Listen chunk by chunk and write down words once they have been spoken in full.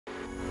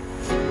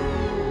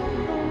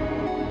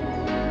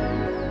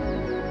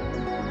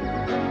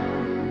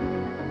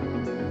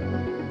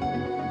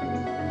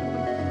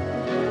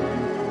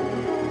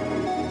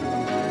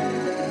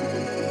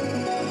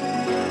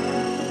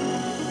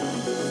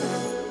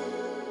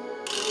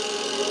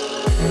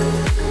I'm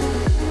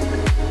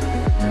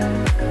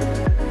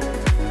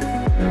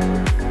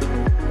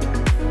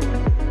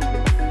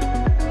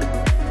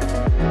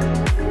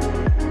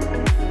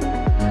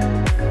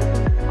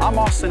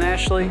Austin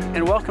Ashley,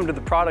 and welcome to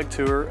the product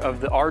tour of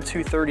the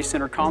R230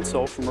 center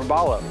console from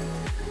Robalo.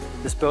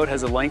 This boat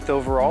has a length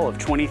overall of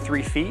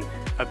 23 feet,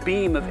 a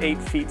beam of 8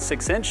 feet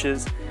 6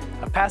 inches,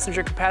 a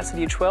passenger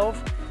capacity of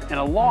 12, and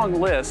a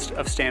long list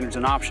of standards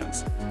and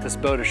options. This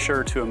boat is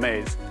sure to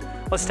amaze.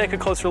 Let's take a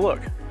closer look.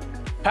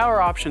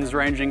 Power options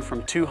ranging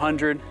from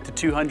 200 to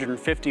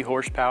 250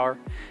 horsepower,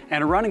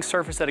 and a running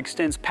surface that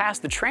extends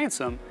past the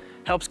transom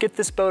helps get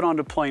this boat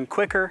onto plane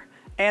quicker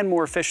and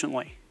more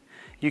efficiently.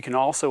 You can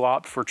also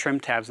opt for trim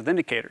tabs with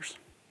indicators.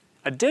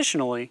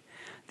 Additionally,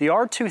 the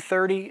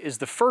R230 is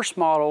the first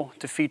model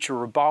to feature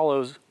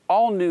Robalo's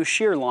all-new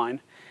shear line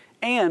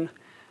and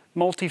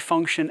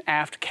multi-function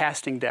aft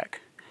casting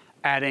deck,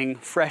 adding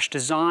fresh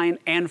design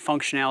and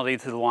functionality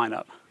to the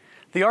lineup.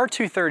 The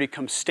R230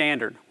 comes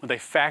standard with a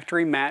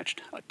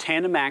factory-matched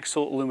tandem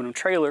axle aluminum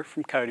trailer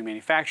from Coyote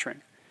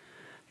Manufacturing.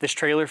 This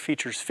trailer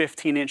features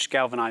 15-inch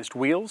galvanized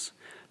wheels,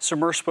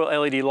 submersible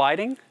LED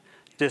lighting,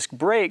 disc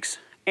brakes,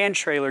 and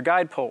trailer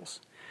guide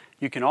poles.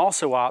 You can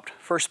also opt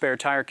for a spare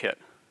tire kit.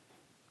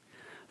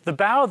 The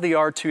bow of the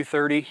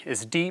R230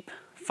 is deep,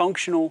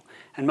 functional,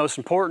 and most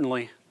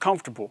importantly,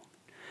 comfortable.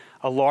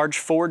 A large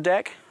forward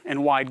deck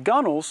and wide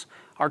gunnels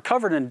are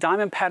covered in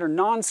diamond pattern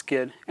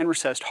non-skid and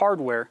recessed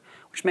hardware,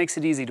 which makes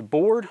it easy to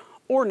board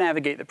or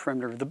navigate the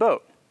perimeter of the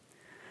boat.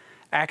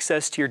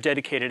 Access to your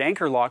dedicated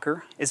anchor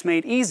locker is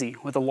made easy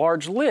with a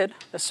large lid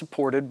that's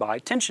supported by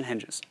tension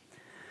hinges.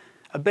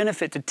 A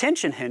benefit to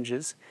tension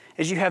hinges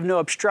is you have no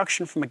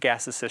obstruction from a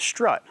gas assist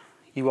strut.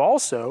 You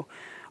also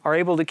are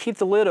able to keep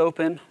the lid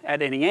open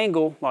at any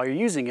angle while you're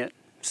using it,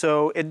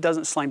 so it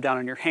doesn't slam down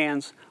on your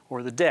hands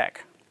or the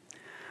deck.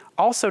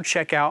 Also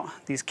check out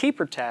these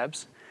keeper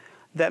tabs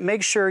that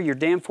make sure your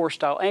Danforth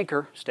style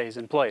anchor stays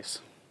in place.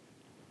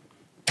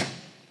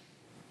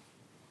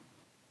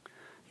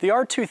 The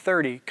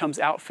R230 comes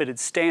outfitted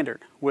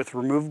standard with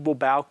removable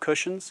bow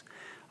cushions,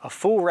 a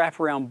full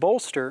wraparound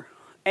bolster,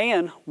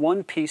 and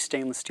one-piece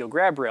stainless steel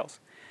grab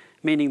rails,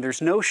 meaning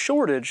there's no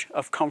shortage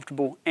of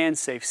comfortable and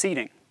safe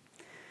seating.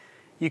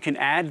 You can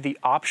add the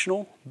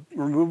optional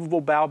removable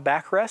bow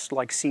backrest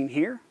like seen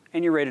here,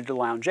 and you're ready to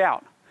lounge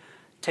out.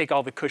 Take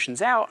all the cushions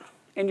out,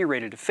 and you're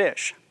ready to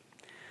fish.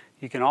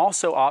 You can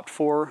also opt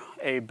for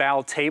a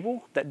bow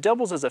table that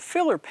doubles as a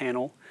filler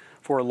panel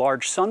for a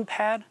large sun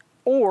pad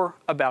or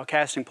a bow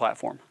casting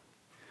platform.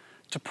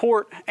 To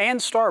port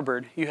and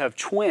starboard, you have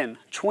twin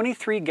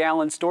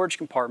 23-gallon storage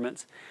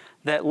compartments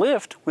that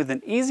lift with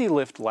an easy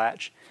lift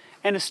latch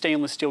and a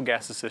stainless steel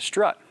gas assist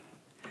strut.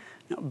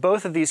 Now,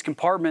 both of these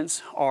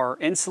compartments are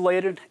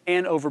insulated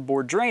and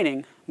overboard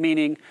draining,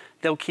 meaning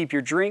they'll keep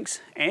your drinks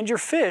and your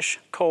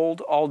fish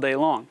cold all day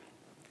long.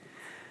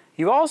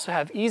 You also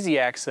have easy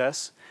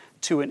access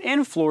to an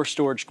in-floor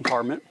storage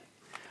compartment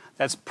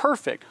that's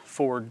perfect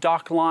for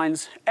dock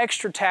lines,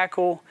 extra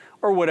tackle,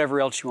 or whatever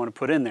else you want to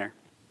put in there.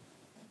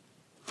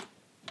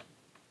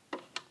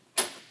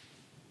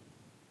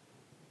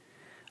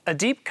 A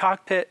deep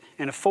cockpit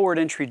and a forward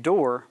entry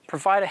door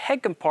provide a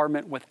head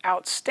compartment with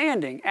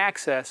outstanding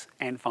access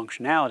and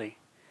functionality.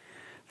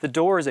 The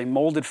door is a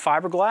molded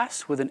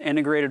fiberglass with an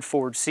integrated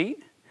forward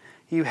seat.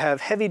 You have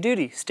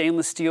heavy-duty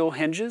stainless steel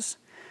hinges,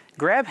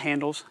 grab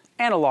handles,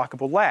 and a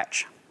lockable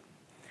latch.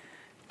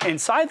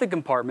 Inside the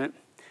compartment,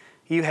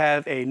 you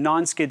have a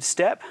non-skid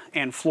step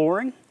and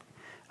flooring,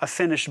 a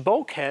finished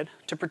bulkhead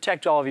to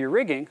protect all of your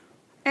rigging,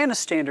 and a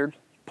standard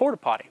porta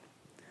potty.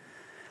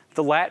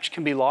 The latch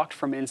can be locked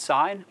from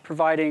inside,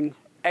 providing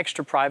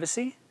extra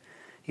privacy.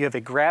 You have a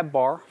grab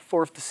bar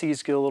for if the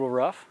seas get a little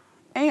rough,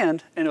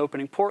 and an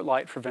opening port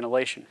light for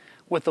ventilation.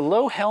 With a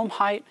low helm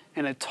height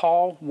and a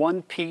tall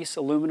one-piece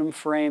aluminum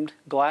framed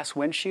glass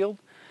windshield,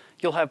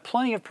 you'll have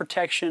plenty of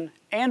protection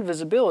and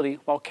visibility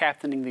while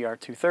captaining the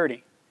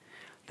R230.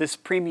 This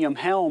premium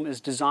helm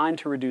is designed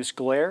to reduce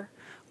glare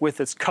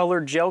with its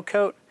colored gel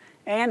coat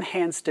and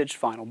hand-stitched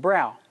vinyl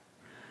brow.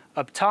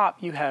 Up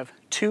top, you have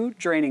 2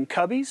 draining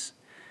cubbies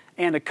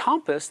and a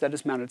compass that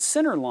is mounted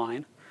center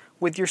line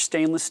with your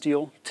stainless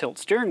steel tilt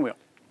steering wheel.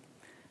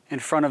 In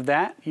front of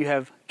that, you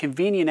have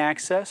convenient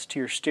access to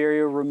your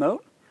stereo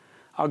remote,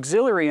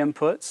 auxiliary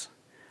inputs,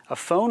 a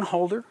phone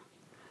holder,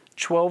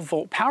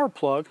 12-volt power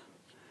plug,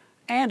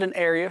 and an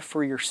area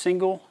for your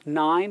single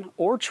 9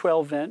 or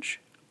 12-inch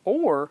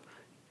or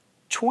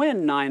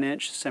twin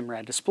 9-inch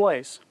Simrad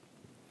displays.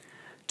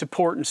 To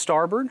port and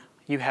starboard,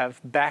 you have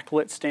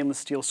backlit stainless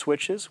steel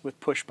switches with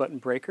push-button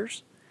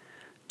breakers,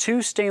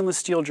 2 stainless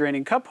steel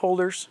draining cup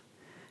holders,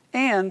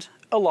 and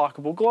a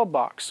lockable glove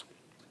box.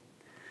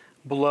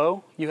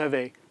 Below, you have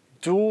a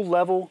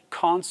dual-level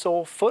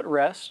console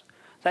footrest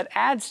that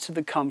adds to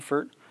the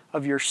comfort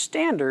of your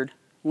standard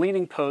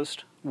leaning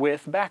post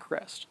with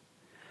backrest.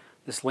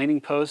 This leaning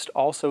post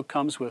also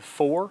comes with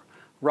 4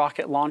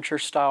 rocket launcher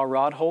style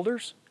rod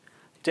holders,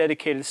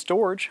 dedicated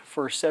storage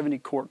for a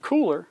 70-quart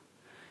cooler,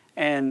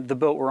 and the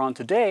boat we're on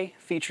today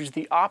features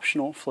the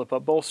optional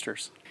flip-up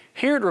bolsters.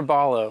 Here at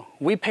Robalo,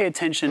 we pay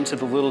attention to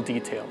the little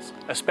details,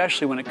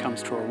 especially when it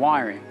comes to our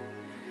wiring.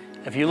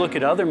 If you look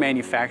at other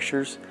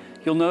manufacturers,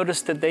 you'll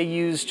notice that they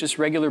use just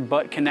regular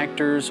butt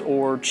connectors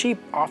or cheap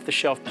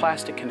off-the-shelf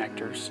plastic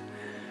connectors,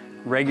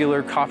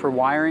 regular copper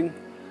wiring,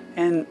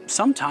 and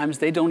sometimes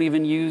they don't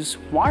even use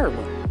wire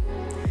loom.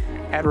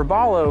 At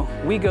Robalo,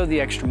 we go the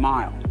extra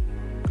mile.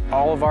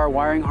 All of our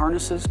wiring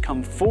harnesses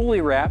come fully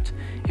wrapped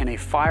in a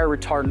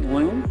fire-retardant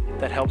loom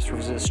that helps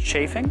resist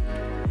chafing.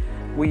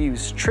 We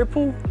use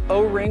triple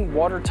O-ring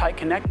watertight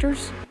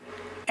connectors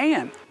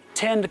and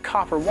tinned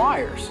copper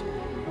wires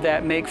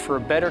that make for a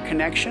better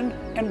connection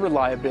and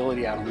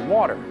reliability out on the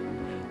water,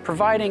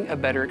 providing a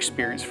better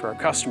experience for our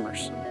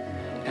customers.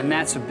 And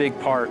that's a big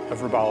part of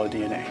Robalo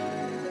DNA.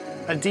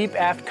 A deep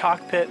aft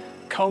cockpit,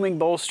 coaming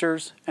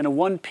bolsters, and a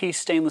one-piece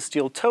stainless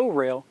steel tow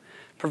rail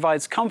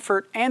provides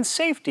comfort and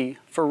safety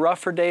for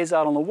rougher days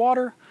out on the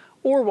water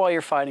or while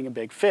you're fighting a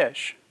big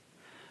fish.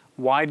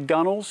 Wide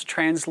gunnels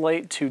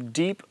translate to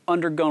deep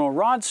under-gunnel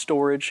rod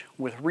storage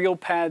with reel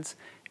pads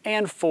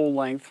and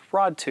full-length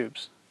rod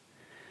tubes.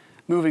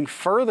 Moving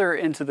further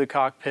into the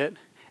cockpit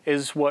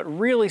is what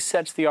really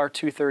sets the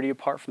R230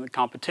 apart from the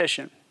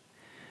competition.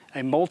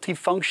 A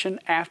multi-function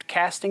aft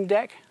casting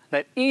deck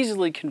that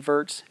easily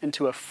converts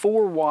into a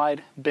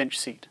 4-wide bench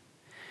seat.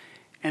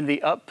 In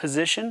the up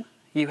position,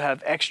 you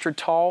have extra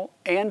tall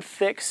and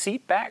thick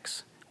seat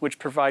backs, which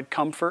provide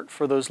comfort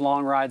for those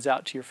long rides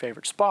out to your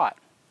favorite spot.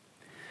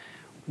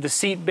 The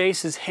seat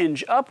bases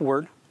hinge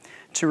upward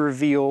to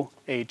reveal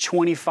a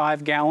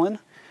 25-gallon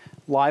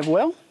live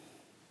well,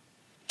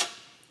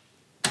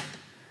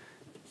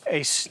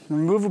 a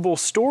removable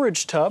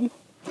storage tub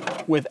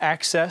with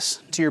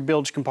access to your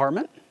bilge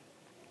compartment,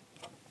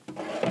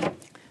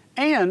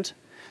 and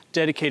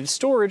dedicated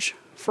storage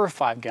for a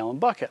 5-gallon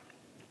bucket.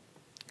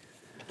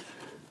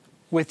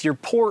 With your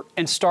port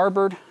and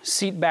starboard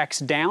seat backs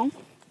down,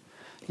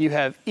 you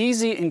have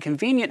easy and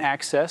convenient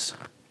access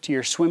to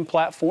your swim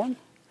platform,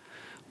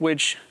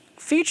 which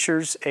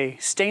features a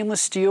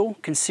stainless steel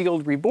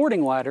concealed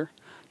reboarding ladder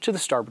to the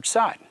starboard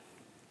side.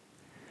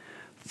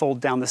 Fold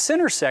down the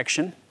center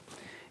section,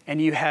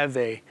 and you have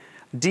a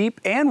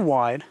deep and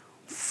wide,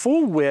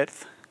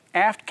 full-width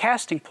aft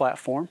casting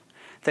platform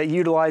that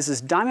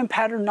utilizes diamond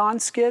pattern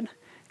non-skid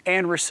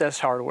and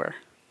recessed hardware.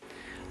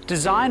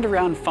 Designed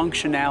around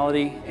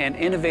functionality and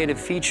innovative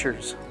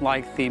features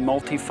like the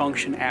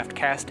multi-function aft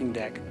casting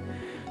deck,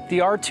 the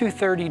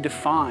R230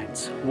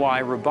 defines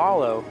why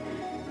Robalo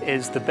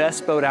is the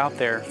best boat out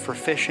there for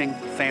fishing,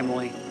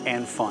 family,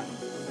 and fun.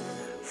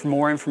 For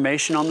more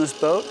information on this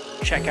boat,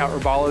 check out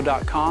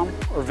robalo.com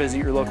or visit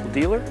your local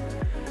dealer.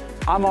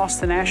 I'm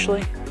Austin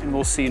Ashley, and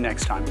we'll see you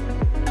next time.